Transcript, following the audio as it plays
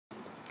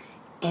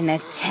In a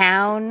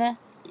town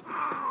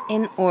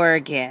in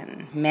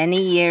Oregon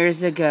many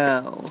years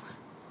ago,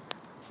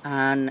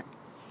 in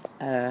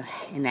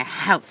a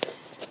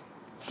house,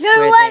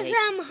 there was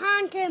some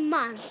haunted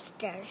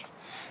monsters.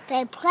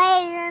 They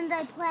played and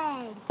they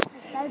played.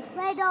 They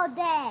played all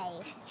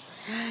day.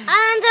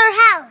 On their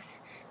house,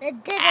 they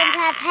didn't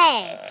have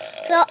hay.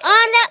 So on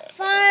that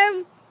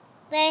farm,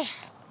 they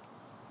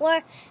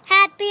were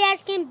happy as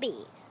can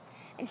be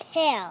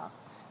until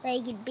they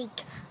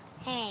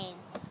became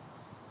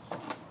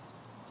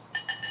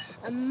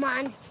a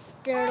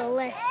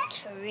monsterless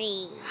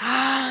tree.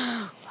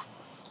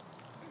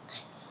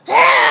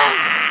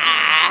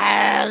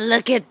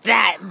 Look at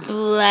that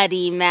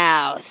bloody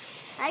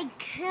mouth. I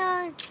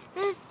can't.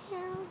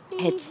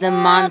 It's the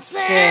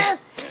monster.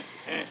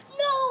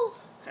 No!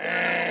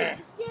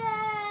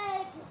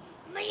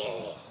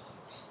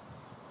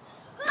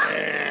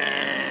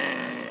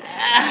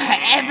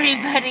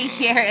 Everybody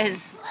here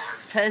is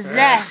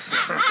possessed.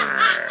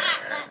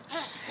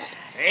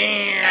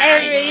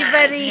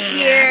 Everybody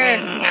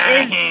here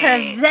is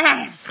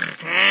possessed.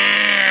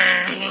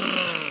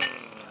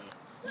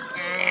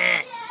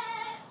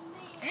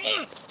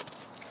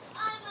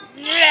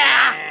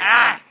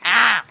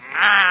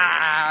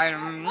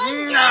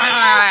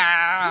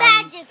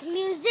 Magic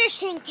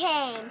musician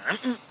came.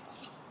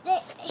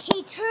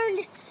 He turned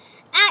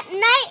at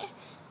night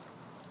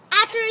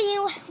after he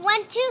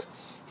went to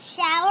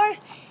shower.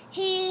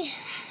 He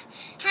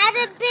had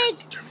a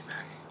big. Turn me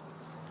back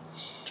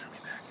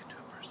into a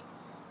person.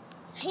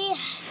 He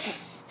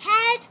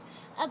had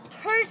a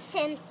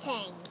person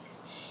thing.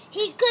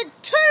 He could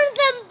turn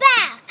them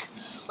back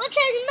with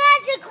his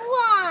magic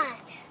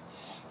wand.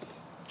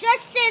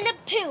 Just in a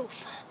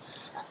poof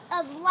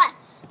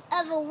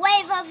of a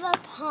wave of a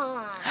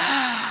pond.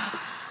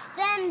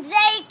 Then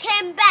they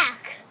came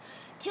back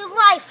to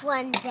life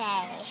one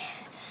day.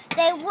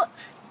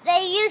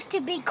 They used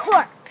to be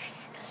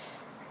corks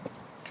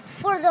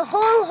for the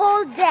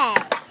whole day,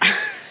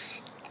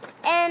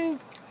 and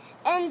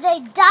they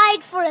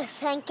died for a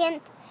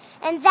second,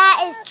 and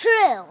that is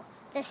true.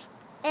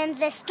 And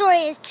the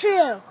story is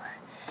true.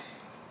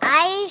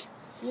 I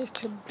used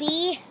to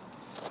be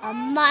a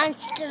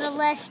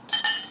monsterless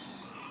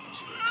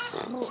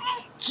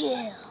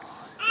Jew.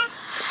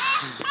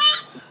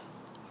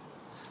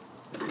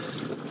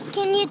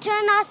 Can you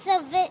turn off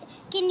the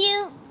Can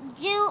you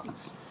do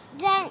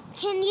that?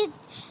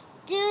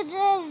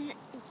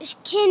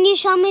 Can you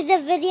show me the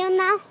video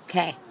now?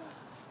 Okay.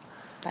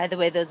 By the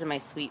way, those are my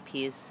sweet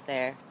peas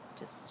there.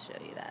 Just to show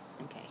you that.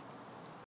 Okay.